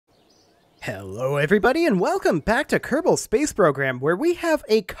Hello everybody and welcome back to Kerbal Space Program, where we have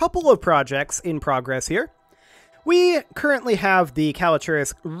a couple of projects in progress here. We currently have the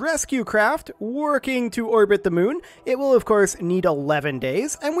Calatrus rescue craft working to orbit the moon. It will of course need 11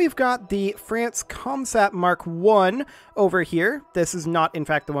 days, and we've got the France Comsat Mark I over here. This is not in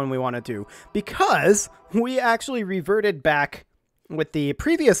fact the one we want to do, because we actually reverted back with the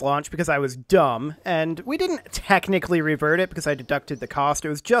previous launch because I was dumb, and we didn't technically revert it because I deducted the cost. It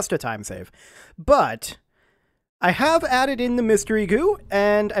was just a time save. But I have added in the mystery goo,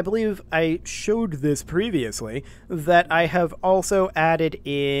 and I believe I showed this previously, that I have also added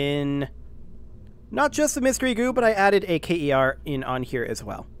in not just the mystery goo, but I added a KER in on here as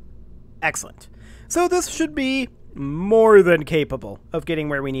well. Excellent. So this should be more than capable of getting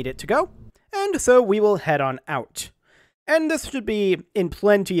where we need it to go, and so we will head on out. And this should be in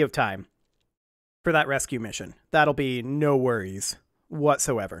plenty of time for that rescue mission. That'll be no worries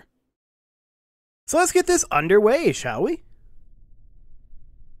whatsoever. So let's get this underway, shall we?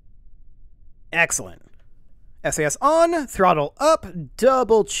 Excellent. SAS on, throttle up,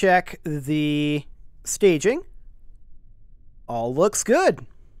 double check the staging. All looks good.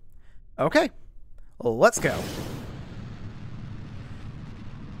 Okay, let's go.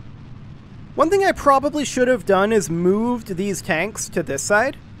 One thing I probably should have done is moved these tanks to this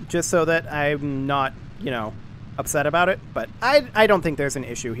side, just so that I'm not, upset about it, but I don't think there's an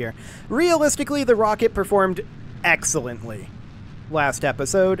issue here. Realistically, the rocket performed excellently last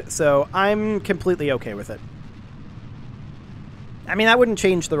episode, so I'm completely okay with it. I mean, that wouldn't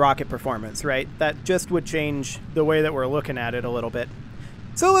change the rocket performance, right? That just would change the way that we're looking at it a little bit.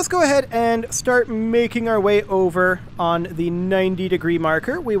 So let's go ahead and start making our way over on the 90-degree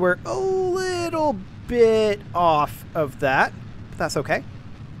marker. We were a little bit off of that, but that's okay.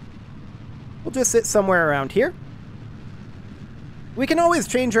 We'll just sit somewhere around here. We can always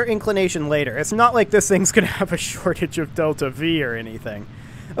change our inclination later. It's not like this thing's going to have a shortage of delta V or anything.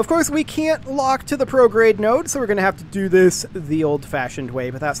 Of course, we can't lock to the prograde node, so we're going to have to do this the old-fashioned way,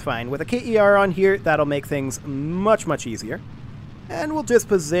 but that's fine. With a KER on here, that'll make things much, much easier. And we'll just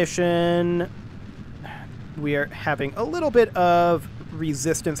position. We are having a little bit of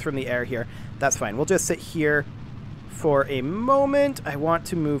resistance from the air here. That's fine. We'll just sit here for a moment. I want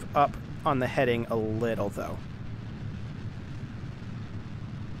to move up on the heading a little, though.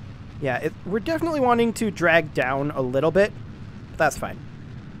 Yeah, we're definitely wanting to drag down a little bit, but that's fine.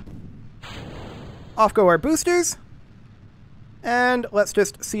 Off go our boosters. And let's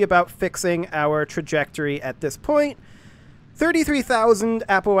just see about fixing our trajectory at this point. 33,000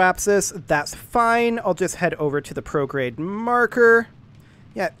 apoapsis, that's fine. I'll just head over to the prograde marker.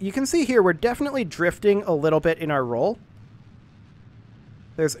 Yeah, you can see here we're definitely drifting a little bit in our roll.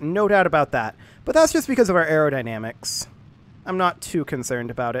 There's no doubt about that. But that's just because of our aerodynamics. I'm not too concerned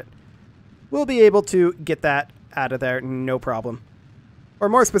about it. We'll be able to get that out of there, no problem. Or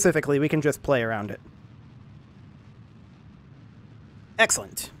more specifically, we can just play around it.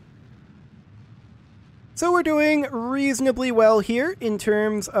 Excellent. So we're doing reasonably well here in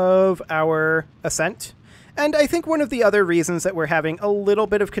terms of our ascent. And I think one of the other reasons that we're having a little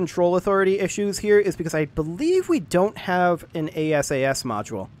bit of control authority issues here is because I believe we don't have an ASAS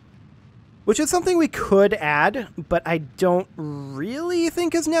module, which is something we could add, but I don't really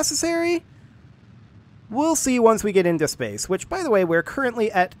think is necessary. We'll see once we get into space, which, by the way, we're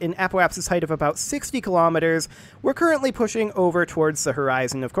currently at an apoapsis height of about 60 kilometers. We're currently pushing over towards the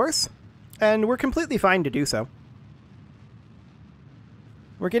horizon, of course. And we're completely fine to do so.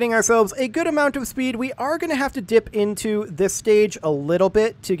 We're getting ourselves a good amount of speed. We are going to have to dip into this stage a little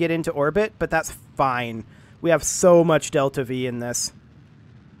bit to get into orbit, but that's fine. We have so much delta V in this.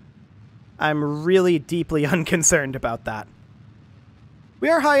 I'm really deeply unconcerned about that. We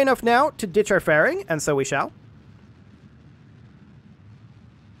are high enough now to ditch our fairing, and so we shall.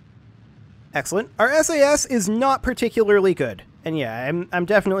 Excellent. Our SAS is not particularly good. And yeah, I'm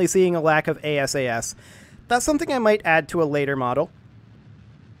definitely seeing a lack of ASAS. That's something I might add to a later model.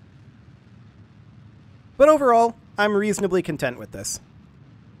 But overall, I'm reasonably content with this.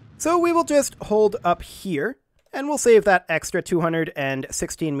 So we will just hold up here, and we'll save that extra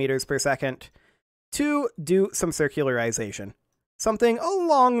 216 meters per second to do some circularization. Something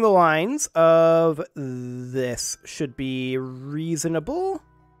along the lines of this should be reasonable.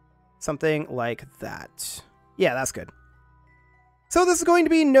 Something like that. Yeah, that's good. So this is going to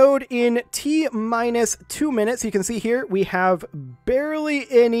be node in T-minus 2 minutes. You can see here we have barely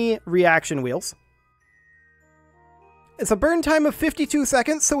any reaction wheels. It's a burn time of 52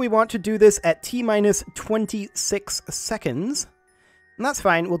 seconds, so we want to do this at T-minus 26 seconds. And that's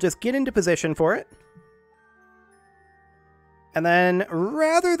fine. We'll just get into position for it. And then,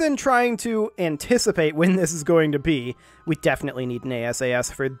 rather than trying to anticipate when this is going to be, we definitely need an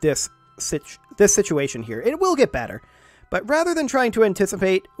ASAS for this situation here. It will get better. But rather than trying to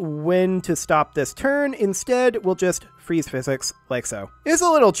anticipate when to stop this turn, instead we'll just freeze physics like so. It's a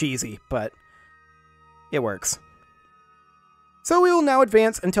little cheesy, but it works. So we will now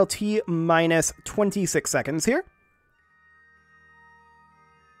advance until T minus 26 seconds here.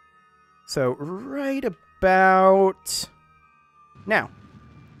 So right about now.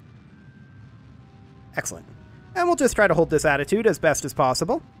 Excellent. And we'll just try to hold this attitude as best as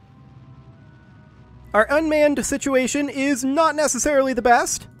possible. Our unmanned situation is not necessarily the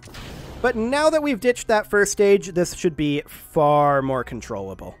best, but now that we've ditched that first stage, this should be far more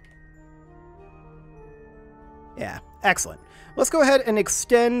controllable. Yeah, excellent. Let's go ahead and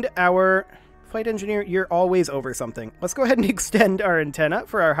extend our... Flight engineer, you're always over something. Let's go ahead and extend our antenna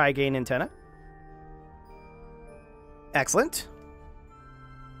for our high gain antenna. Excellent.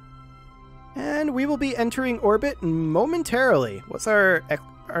 And we will be entering orbit momentarily. What's our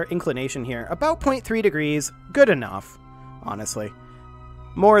inclination here? About 0.3 degrees. Good enough, honestly.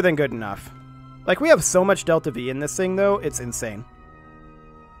 More than good enough. Like, we have so much delta V in this thing, though, it's insane.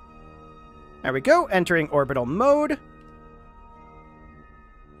 There we go, entering orbital mode.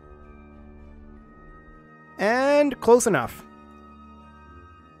 And close enough.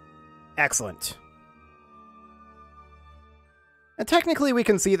 Excellent. And technically we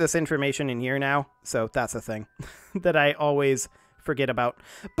can see this information in here now, so that's a thing that I always forget about.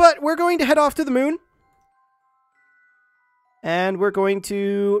 But we're going to head off to the moon. And we're going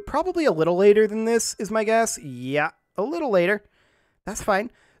to, probably a little later than this is my guess. Yeah, a little later. That's fine.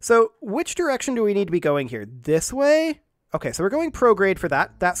 So which direction do we need to be going here? This way? Okay, so we're going prograde for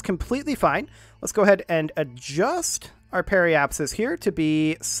that. That's completely fine. Let's go ahead and adjust our periapsis here to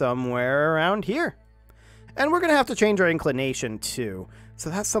be somewhere around here. And we're going to have to change our inclination too. So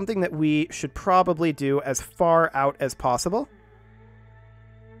that's something that we should probably do as far out as possible.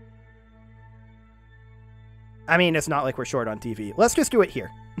 I mean, it's not like we're short on TV. Let's just do it here.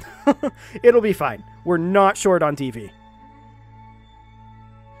 It'll be fine. We're not short on TV.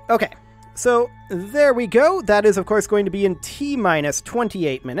 Okay. So there we go. That is, of course, going to be in T minus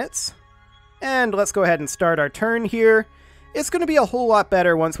 28 minutes. And let's go ahead and start our turn here. It's going to be a whole lot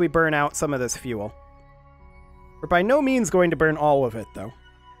better once we burn out some of this fuel. We're by no means going to burn all of it, though.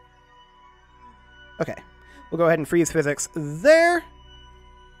 Okay. We'll go ahead and freeze physics there.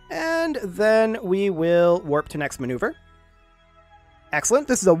 And then we will warp to next maneuver. Excellent.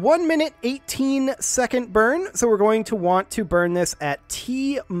 This is a 1 minute 18 second burn, so we're going to want to burn this at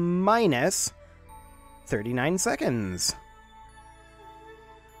T minus 39 seconds.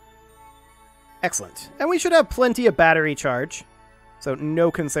 Excellent. And we should have plenty of battery charge, so no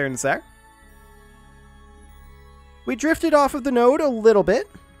concerns there. We drifted off of the node a little bit.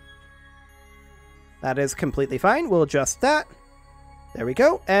 That is completely fine. We'll adjust that. There we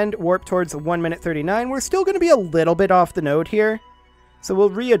go. And warp towards 1 minute 39. We're still going to be a little bit off the node here. So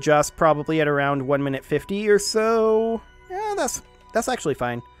we'll readjust probably at around 1 minute 50 or so. Yeah, that's actually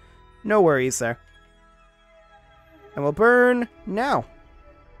fine. No worries there. And we'll burn now.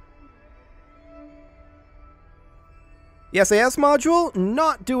 The SAS module,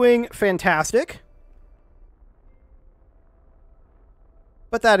 not doing fantastic.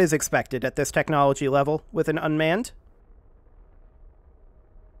 But that is expected at this technology level with an unmanned.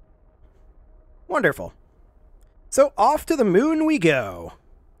 Wonderful. So off to the moon we go.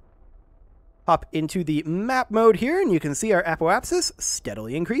 Hop into the map mode here, and you can see our apoapsis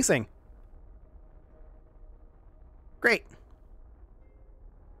steadily increasing. Great.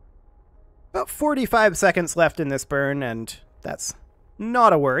 About 45 seconds left in this burn, and that's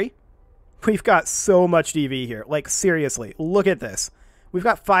not a worry. We've got so much DV here. Like, seriously, look at this. We've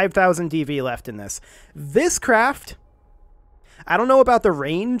got 5,000 DV left in this. This craft... I don't know about the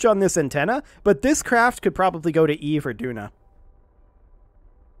range on this antenna, but this craft could probably go to Eve or Duna.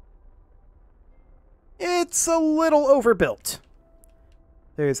 It's a little overbuilt.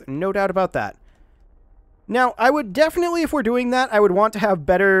 There's no doubt about that. Now, I would definitely, if we're doing that, I would want to have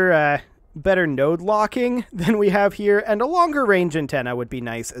better node locking than we have here, and a longer range antenna would be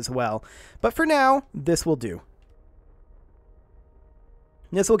nice as well. But for now, this will do.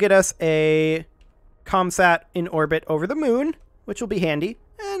 This will get us a ComSat in orbit over the moon, which will be handy.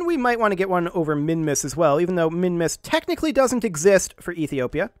 And we might want to get one over Minmus as well, even though Minmus technically doesn't exist for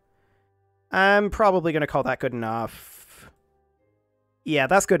Ethiopia. I'm probably going to call that good enough. Yeah,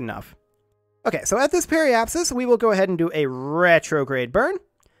 that's good enough. Okay, so at this periapsis, we will go ahead and do a retrograde burn.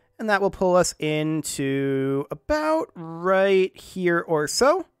 And that will pull us into about right here or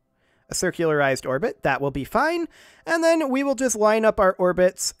so. a circularized orbit. That will be fine. And then we will just line up our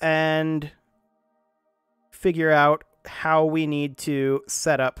orbits and figure out how we need to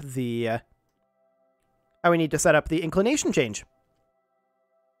set up the inclination change.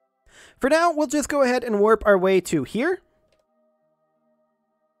 For now, we'll just go ahead and warp our way to here.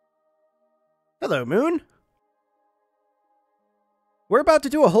 Hello, Moon. We're about to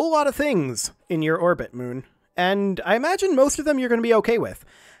do a whole lot of things in your orbit, Moon. And I imagine most of them you're going to be okay with.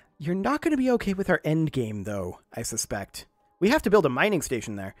 You're not going to be okay with our end game, though, I suspect. We have to build a mining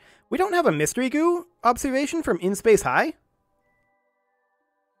station there. We don't have a mystery goo observation from In Space High?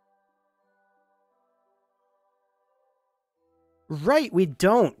 Right, we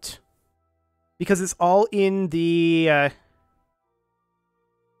don't. Because it's all in the...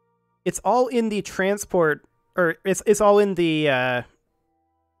 it's all in the transport... Or it's all in the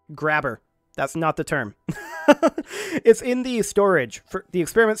grabber. That's not the term. It's in the storage, for the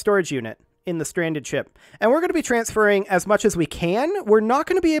experiment storage unit in the stranded ship. And we're going to be transferring as much as we can. We're not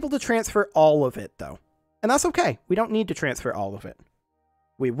going to be able to transfer all of it, though. And that's okay. We don't need to transfer all of it.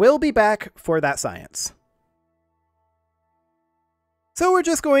 We will be back for that science. So we're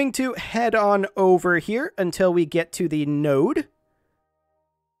just going to head on over here until we get to the node.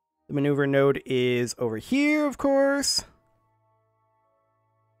 The maneuver node is over here, of course.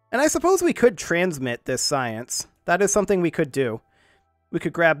 And I suppose we could transmit this science. That is something we could do. We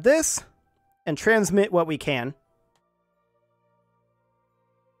could grab this and transmit what we can.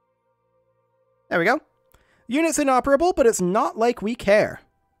 There we go. Unit's inoperable, but it's not like we care.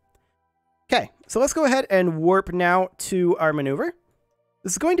 Okay, so let's go ahead and warp now to our maneuver.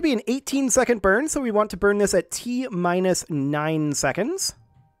 This is going to be an 18-second burn, so we want to burn this at T-minus 9 seconds.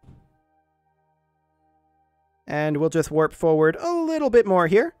 And we'll just warp forward a little bit more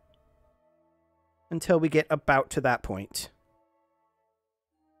here until we get about to that point.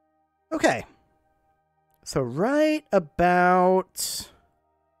 Okay. So right about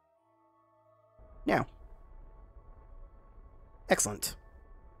now. Excellent.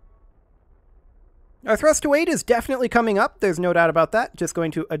 Our thrust to weight is definitely coming up. There's no doubt about that. Just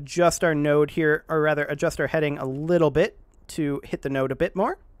going to adjust our node here, or rather adjust our heading a little bit to hit the node a bit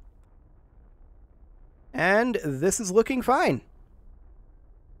more. And this is looking fine.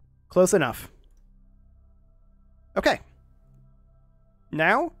 Close enough. Okay.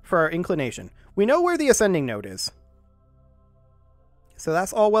 Now for our inclination. We know where the ascending node is. So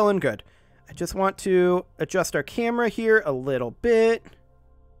that's all well and good. I just want to adjust our camera here a little bit.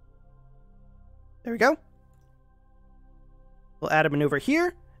 There we go. We'll add a maneuver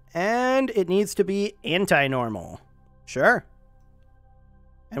here, and it needs to be anti-normal. Sure.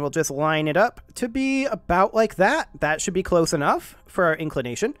 And we'll just line it up to be about like that. That should be close enough for our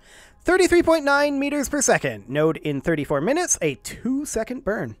inclination. 33.9 meters per second. Node in 34 minutes, a 2-second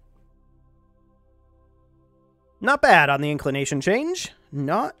burn. Not bad on the inclination change.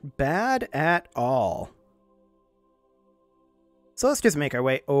 Not bad at all. So let's just make our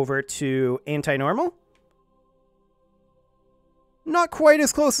way over to anti-normal. Not quite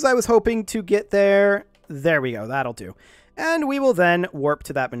as close as I was hoping to get there. There we go, that'll do. And we will then warp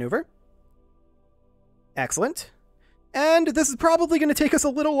to that maneuver. Excellent. And this is probably going to take us a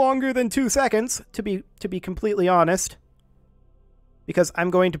little longer than 2 seconds, to be completely honest. Because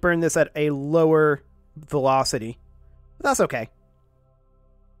I'm going to burn this at a lower velocity. But that's okay.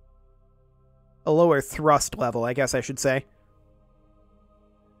 A lower thrust level, I guess I should say.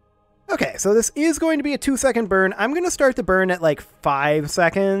 Okay, so this is going to be a 2-second burn. I'm going to start the burn at like 5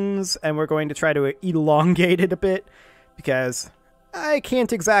 seconds, and we're going to try to elongate it a bit, because I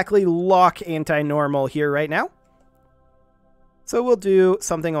can't exactly lock anti-normal here right now. So we'll do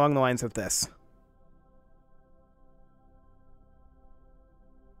something along the lines of this.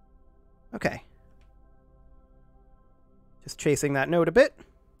 Okay. Just chasing that node a bit.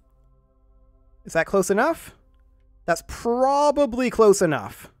 Is that close enough? That's probably close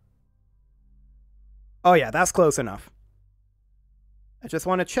enough. Oh yeah, that's close enough. I just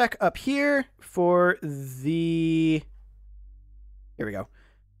want to check up here for the... Here we go.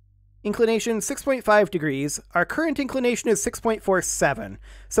 Inclination 6.5 degrees. Our current inclination is 6.47.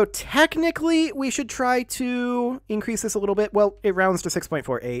 So technically we should try to increase this a little bit. Well, it rounds to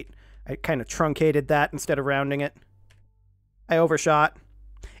 6.48. I kind of truncated that instead of rounding it. I overshot.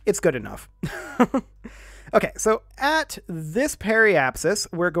 It's good enough. Okay, so at this periapsis,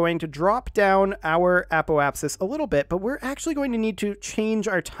 we're going to drop down our apoapsis a little bit, but we're actually going to need to change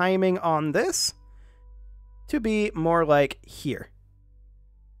our timing on this to be more like here.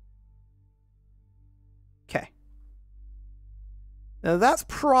 Okay. Now that's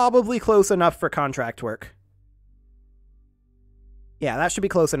probably close enough for contract work. Yeah, that should be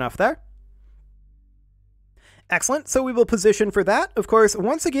close enough there. Excellent, so we will position for that. Of course,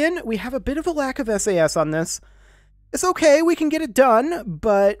 once again, we have a bit of a lack of SAS on this. It's okay, we can get it done,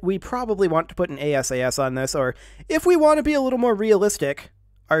 but we probably want to put an ASAS on this, or if we want to be a little more realistic,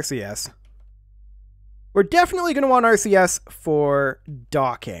 RCS. We're definitely going to want RCS for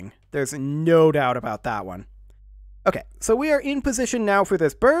docking. There's no doubt about that one. Okay, so we are in position now for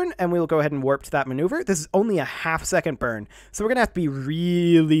this burn, and we'll go ahead and warp to that maneuver. This is only a half-second burn, so we're going to have to be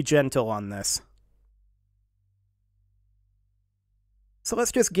really gentle on this. So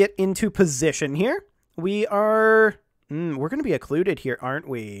let's just get into position here. We are... we're going to be occluded here, aren't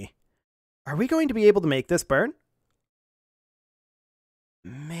we? Are we going to be able to make this burn?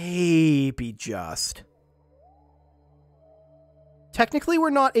 Maybe just. Technically, we're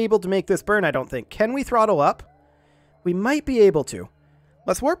not able to make this burn, I don't think. Can we throttle up? We might be able to.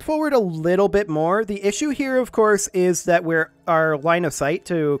 Let's warp forward a little bit more. The issue here, of course, is that our line of sight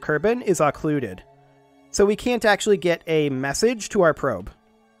to Kerbal is occluded. So we can't actually get a message to our probe.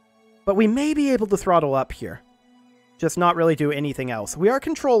 But we may be able to throttle up here. Just not really do anything else. We are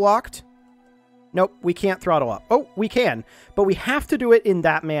control locked. Nope, we can't throttle up. Oh, we can, but we have to do it in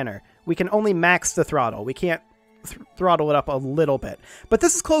that manner. We can only max the throttle. We can't throttle it up a little bit. But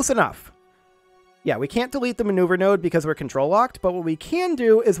this is close enough. Yeah, we can't delete the maneuver node because we're control locked, but what we can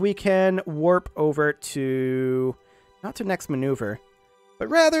do is we can warp over to... not to next maneuver, but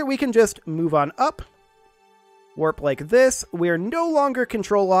rather we can just move on up. Warp like this. We are no longer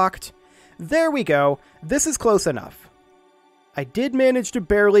control locked. There we go. This is close enough. I did manage to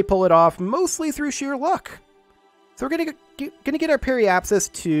barely pull it off, mostly through sheer luck. So we're gonna get our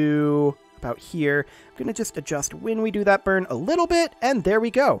periapsis to about here. I'm gonna just adjust when we do that burn a little bit, and there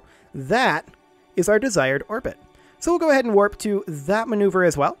we go. That is our desired orbit. So we'll go ahead and warp to that maneuver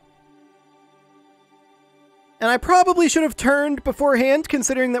as well. And I probably should have turned beforehand,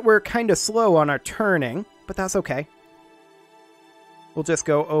 considering that we're kind of slow on our turning, but that's okay. We'll just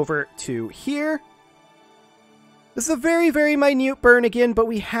go over to here. This is a very, very minute burn again, but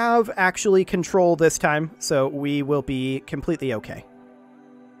we have actually control this time, so we will be completely okay.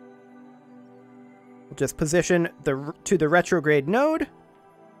 We'll just position to the retrograde node.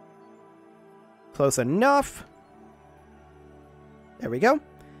 Close enough. There we go.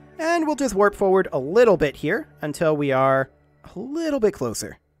 And we'll just warp forward a little bit here until we are a little bit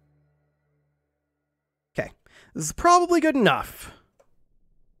closer. Okay, this is probably good enough.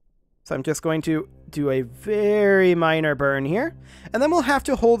 So I'm just going to do a very minor burn here. And then we'll have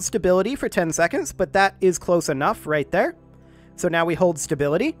to hold stability for 10 seconds, but that is close enough right there. So now we hold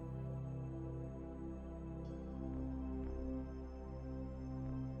stability.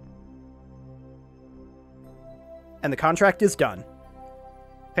 And the contract is done.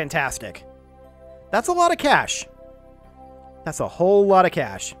 Fantastic. That's a lot of cash. That's a whole lot of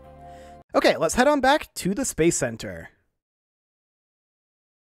cash. Okay, let's head on back to the Space Center.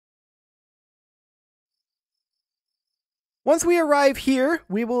 Once we arrive here,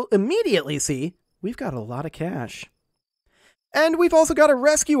 we will immediately see we've got a lot of cash. And we've also got a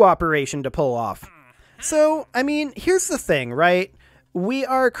rescue operation to pull off. So, I mean, here's the thing, right? We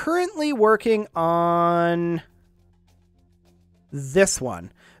are currently working on this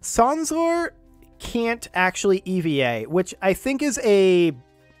one. Sanzor can't actually EVA, which I think is a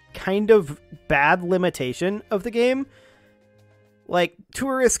kind of bad limitation of the game. Like,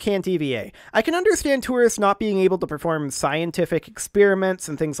 tourists can't EVA. I can understand tourists not being able to perform scientific experiments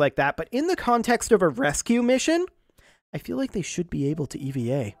and things like that, but in the context of a rescue mission, I feel like they should be able to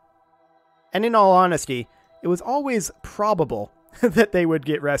EVA. And in all honesty, it was always probable that they would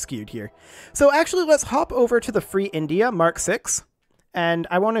get rescued here. So actually, let's hop over to the Free India Mark 6, and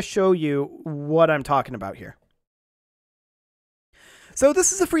I want to show you what I'm talking about here. So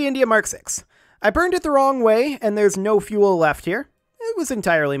this is the Free India Mark 6. I burned it the wrong way, and there's no fuel left here. It was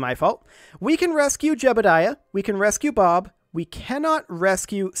entirely my fault. We can rescue Jebediah, we can rescue Bob, we cannot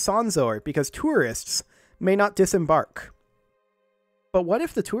rescue Sanzor because tourists may not disembark. But what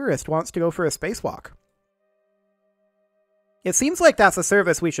if the tourist wants to go for a spacewalk? It seems like that's a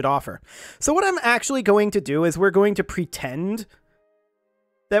service we should offer. So what I'm actually going to do is we're going to pretend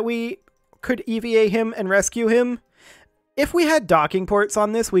that we could EVA him and rescue him. If we had docking ports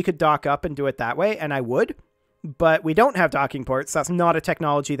on this, we could dock up and do it that way, and I would. But we don't have docking ports. That's not a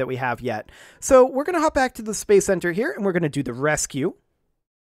technology that we have yet. So we're going to hop back to the Space Center here, and we're going to do the rescue.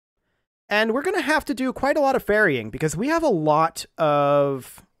 And we're going to have to do quite a lot of ferrying, because we have a lot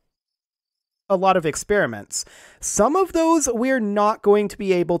of experiments. Some of those we're not going to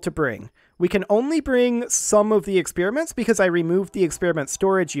be able to bring. We can only bring some of the experiments because I removed the experiment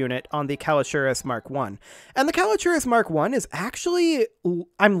storage unit on the Calaturis Mark 1. And the Calaturis Mark 1 is actually...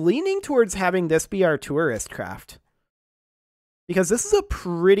 I'm leaning towards having this be our tourist craft. Because this is a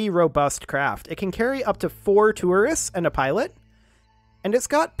pretty robust craft. It can carry up to 4 tourists and a pilot. And it's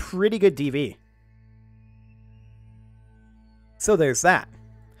got pretty good DV. So there's that.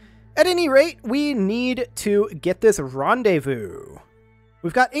 At any rate, we need to get this rendezvous.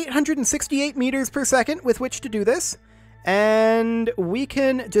 We've got 868 meters per second with which to do this, and we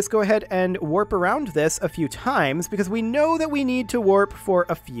can just go ahead and warp around this a few times because we know that we need to warp for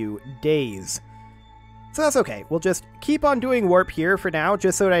a few days. So that's okay. We'll just keep on doing warp here for now,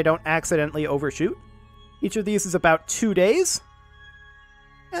 just so that I don't accidentally overshoot. Each of these is about 2 days,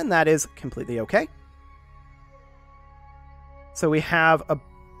 and that is completely okay. So we have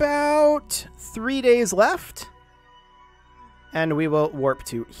about 3 days left. And we will warp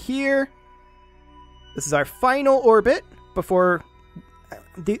to here. This is our final orbit before...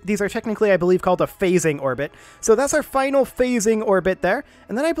 these are technically, I believe, called a phasing orbit. So that's our final phasing orbit there.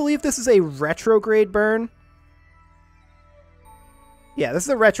 And then I believe this is a retrograde burn. Yeah, this is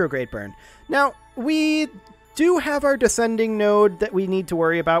a retrograde burn. Now, we do have our descending node that we need to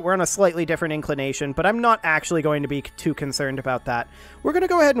worry about. We're on a slightly different inclination, but I'm not actually going to be too concerned about that. We're going to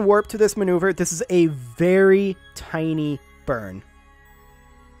go ahead and warp to this maneuver. This is a very tiny burn.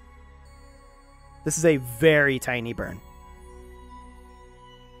 This is a very tiny burn.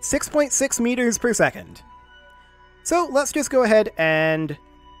 6.6 meters per second. So let's just go ahead and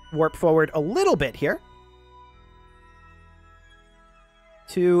warp forward a little bit here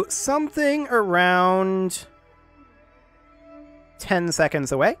to something around 10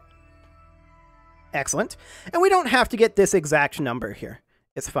 seconds away. Excellent. And we don't have to get this exact number here.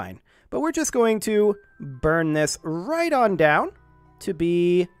 It's fine. But we're just going to burn this right on down to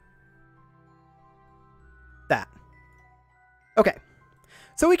be that. Okay.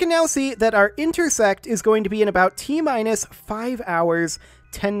 So we can now see that our intersect is going to be in about T-minus 5 hours,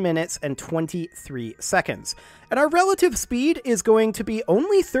 10 minutes, and 23 seconds. And our relative speed is going to be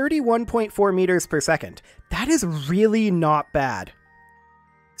only 31.4 meters per second. That is really not bad.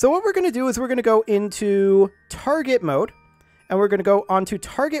 So what we're going to do is we're going to go into target mode. And we're going to go onto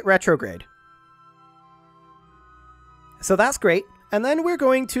target retrograde. So that's great. And then we're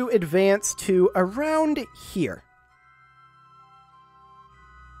going to advance to around here.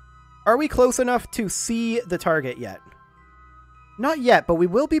 Are we close enough to see the target yet? Not yet, but we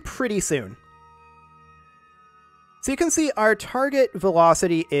will be pretty soon. So you can see our target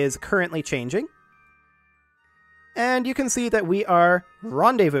velocity is currently changing. And you can see that we are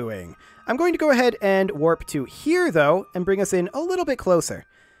rendezvousing. I'm going to go ahead and warp to here, though, and bring us in a little bit closer.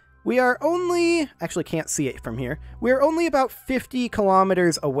 We are only... actually can't see it from here. We're only about 50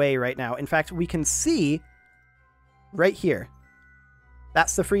 kilometers away right now. In fact, we can see right here.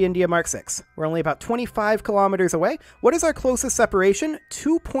 That's the Free India Mark 6. We're only about 25 kilometers away. What is our closest separation?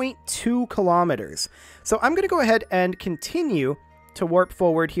 2.2 kilometers. So I'm going to go ahead and continue to warp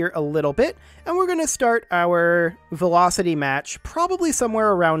forward here a little bit, and we're going to start our velocity match probably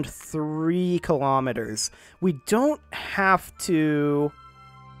somewhere around 3 kilometers. We don't have to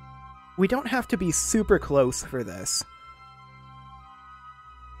be super close for this.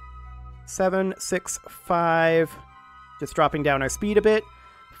 7, 6, 5, just dropping down our speed a bit.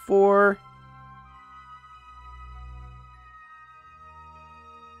 4.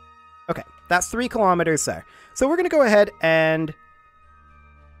 Okay, that's 3 kilometers there. So we're going to go ahead and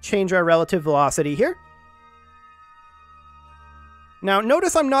change our relative velocity here. Now,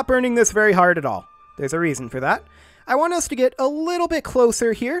 notice I'm not burning this very hard at all. There's a reason for that. I want us to get a little bit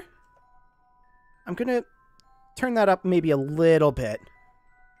closer here. I'm going to turn that up maybe a little bit.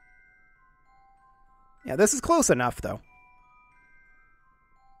 Yeah, this is close enough, though.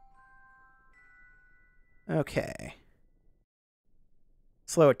 Okay.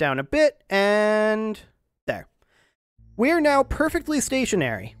 Slow it down a bit, and there. We are now perfectly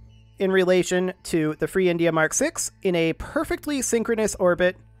stationary in relation to the Free India Mark 6 in a perfectly synchronous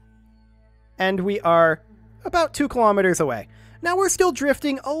orbit, and we are about 2 kilometers away. Now we're still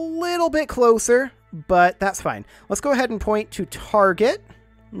drifting a little bit closer, but that's fine. Let's go ahead and point to target.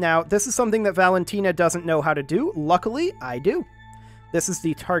 Now, this is something that Valentina doesn't know how to do. Luckily, I do. This is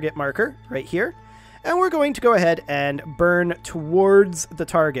the target marker right here. And we're going to go ahead and burn towards the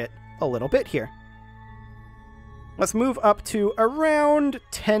target a little bit here. Let's move up to around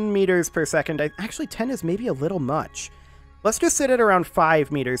 10 meters per second. Actually, 10 is maybe a little much. Let's just sit at around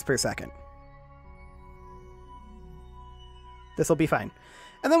 5 meters per second. This will be fine.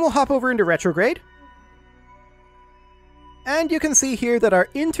 And then we'll hop over into retrograde. And you can see here that our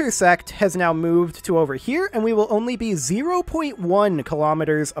intersect has now moved to over here, and we will only be 0.1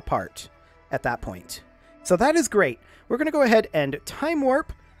 kilometers apart at that point. So that is great. We're going to go ahead and time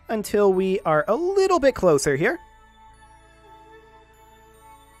warp until we are a little bit closer here.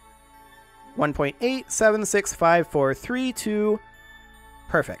 1.876543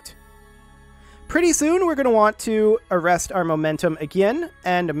 perfect. Pretty soon we're going to want to arrest our momentum again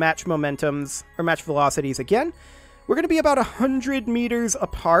and match momentums or match velocities again. We're going to be about 100 meters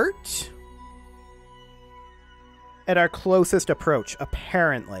apart at our closest approach,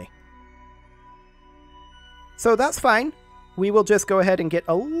 apparently. So that's fine. We will just go ahead and get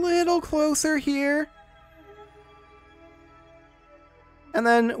a little closer here. And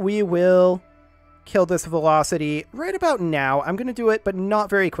then we will kill this velocity right about now. I'm going to do it, but not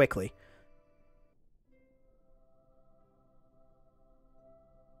very quickly.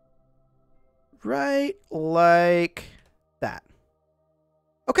 Right like that.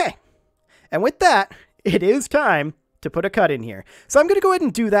 Okay. And with that, it is time to put a cut in here. So I'm going to go ahead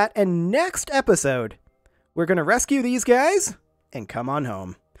and do that, and next episode, we're going to rescue these guys and come on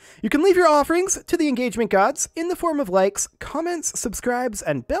home. You can leave your offerings to the engagement gods in the form of likes, comments, subscribes,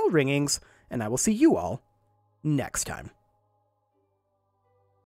 and bell ringings, and I will see you all next time.